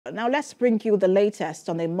Now, let's bring you the latest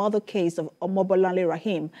on the murder case of Bolanle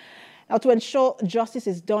Raheem. Now, to ensure justice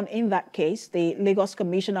is done in that case, the Lagos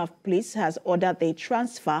Commissioner of Police has ordered the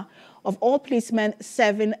transfer of all policemen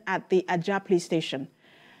serving at the Ajah Police Station.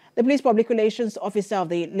 The Police Public Relations Officer of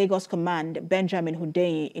the Lagos Command, Benjamin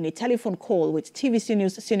Hundeyin, in a telephone call with TVC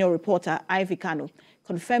News senior reporter Kanu,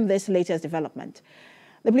 confirmed this latest development.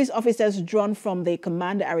 The police officers drawn from the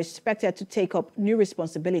command are expected to take up new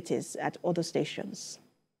responsibilities at other stations.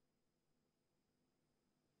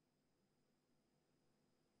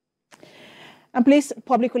 And Police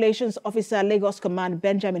Public Relations Officer, Lagos Command,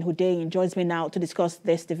 Benjamin Hundeyin, joins me now to discuss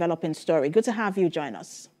this developing story. Good to have you join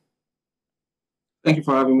us. Thank you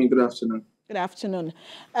for having me. Good afternoon. Good afternoon.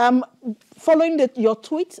 Following your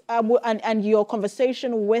tweet and your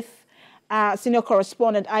conversation with senior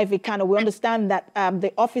correspondent Kanu, we understand that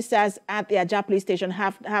the officers at the Ajah Police Station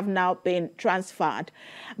have now been transferred.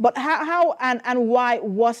 But how and why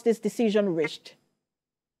was this decision reached?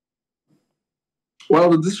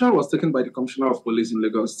 Well, the decision was taken by the Commissioner of Police in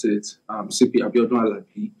Lagos State, CP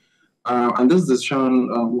Ajah, and this decision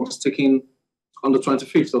was taken on the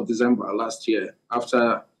 25th of December last year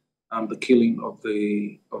after the killing of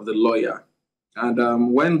the lawyer.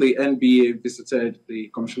 And when the NBA visited the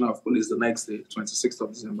Commissioner of Police the next day, 26th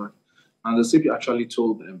of December, and the CP actually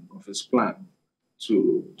told them of his plan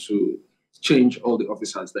to change all the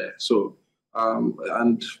officers there. So,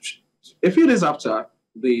 and a few days after,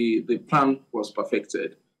 the plan was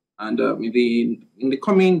perfected. And in the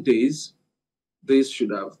coming days, this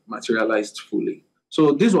should have materialized fully.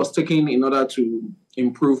 So this was taken in order to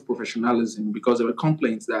improve professionalism because there were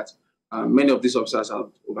complaints that many of these officers have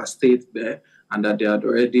overstayed there and that they had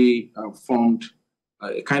already formed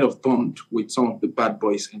a kind of bond with some of the bad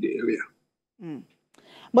boys in the area. Mm.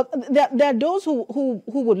 But there are those who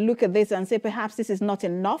would look at this and say perhaps this is not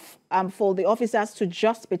enough for the officers to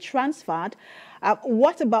just be transferred.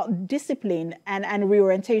 What about discipline and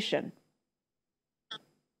reorientation?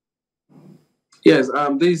 Yes,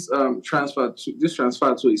 this transfer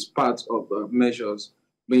to is part of measures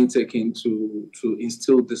being taken to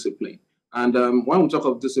instill discipline. And when we talk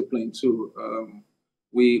of discipline too,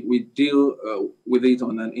 we deal with it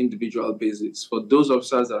on an individual basis. For those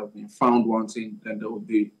officers that have been found wanting, then they will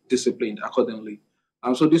be disciplined accordingly.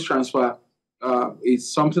 So this transfer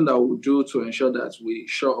is something that we'll do to ensure that we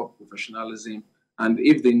show up professionalism. And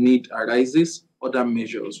if the need arises, other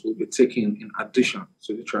measures will be taken in addition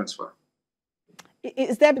to the transfer.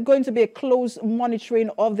 Is there going to be a close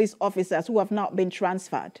monitoring of these officers who have not been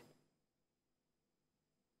transferred?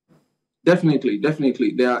 Definitely.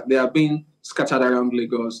 They are being scattered around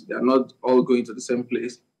Lagos. They are not all going to the same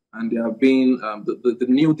place. And they are being, the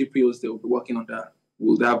new DPOs they will be working on that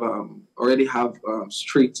will have already have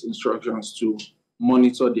strict instructions to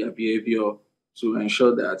monitor their behavior to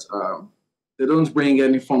ensure that they don't bring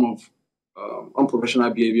any form of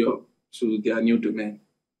unprofessional behavior to their new domain.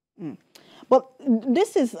 Mm. But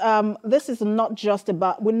this is not just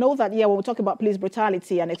about, we know that, yeah, when we talk about police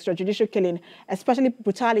brutality and extrajudicial killing, especially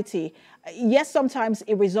brutality, yes, sometimes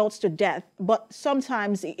it results to death, but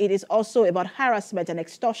sometimes it is also about harassment and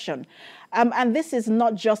extortion. And this is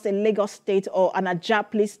not just a Lagos State or an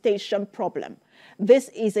Ajah Police Station problem. This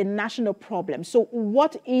is a national problem. So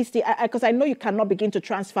what is because I know you cannot begin to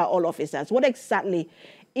transfer all officers. What exactly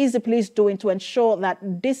is the police doing to ensure that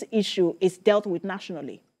this issue is dealt with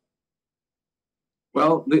nationally?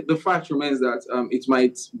 Well, the fact remains that it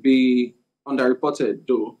might be underreported,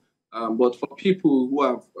 though, but for people who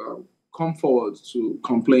have come forward to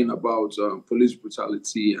complain about police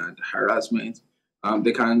brutality and harassment,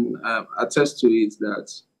 they can attest to it that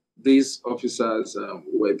these officers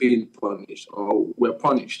were being punished or were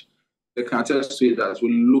punished. They can attest to it as we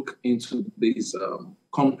look into these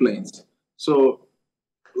complaints. So,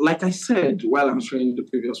 like I said while answering the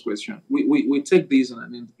previous question, we take these on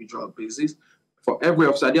an individual basis. For every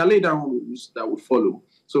officer, there are laid down rules that we follow.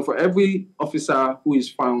 So for every officer who is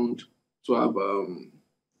found to have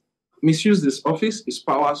misused his office, his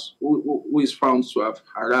powers, who is found to have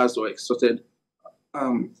harassed or extorted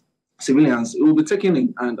civilians, it will be taken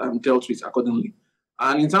in and dealt with accordingly.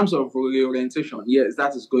 And in terms of reorientation, yes,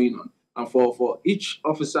 that is going on. And for each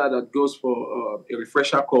officer that goes for a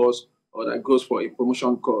refresher course or that goes for a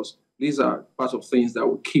promotion course, these are part of things that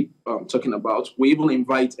we'll keep talking about. We even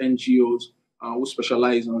invite NGOs who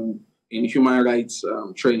specialize in human rights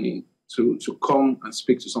training to come and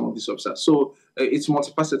speak to some of these officers. So it's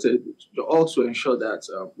multifaceted, all to ensure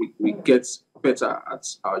that we get better at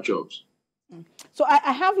our jobs. So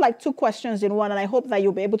I have like two questions in one, and I hope that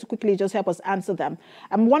you'll be able to quickly just help us answer them.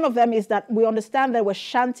 And one of them is that we understand there were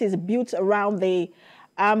shanties built around the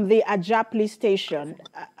Ajah Police Station.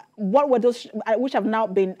 what were those, which have now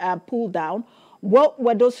been pulled down? What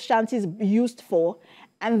were those shanties used for?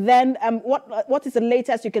 And then what is the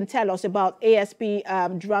latest you can tell us about ASP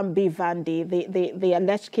Drambi Vandi, the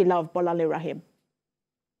alleged killer of Bolanle Raheem?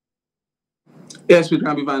 ASP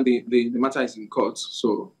Drambi Vandi, the matter is in court,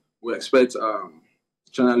 so we expect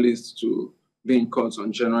journalists to be in court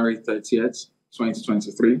on January 30th,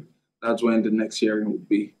 2023. That's when the next hearing will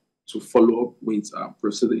be, to follow up with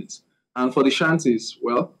proceedings. And for the shanties,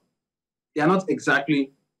 well, they are not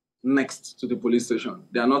exactly next to the police station.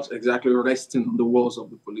 They are not exactly resting on the walls of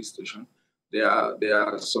the police station. They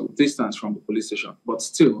are some distance from the police station, but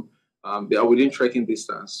still, they are within trekking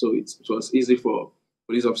distance. So it was easy for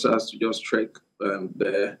police officers to just trek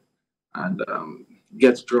there and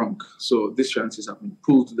get drunk. So these shanties have been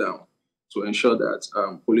pulled down to ensure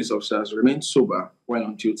that police officers remain sober while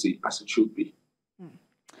on duty, as it should be.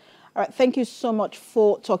 All right, thank you so much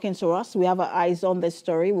for talking to us. We have our eyes on this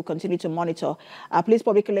story. We'll continue to monitor. Police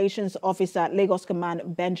Public Relations Officer, Lagos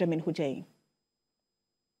Command, Benjamin Hundeyin.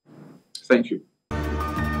 Thank you.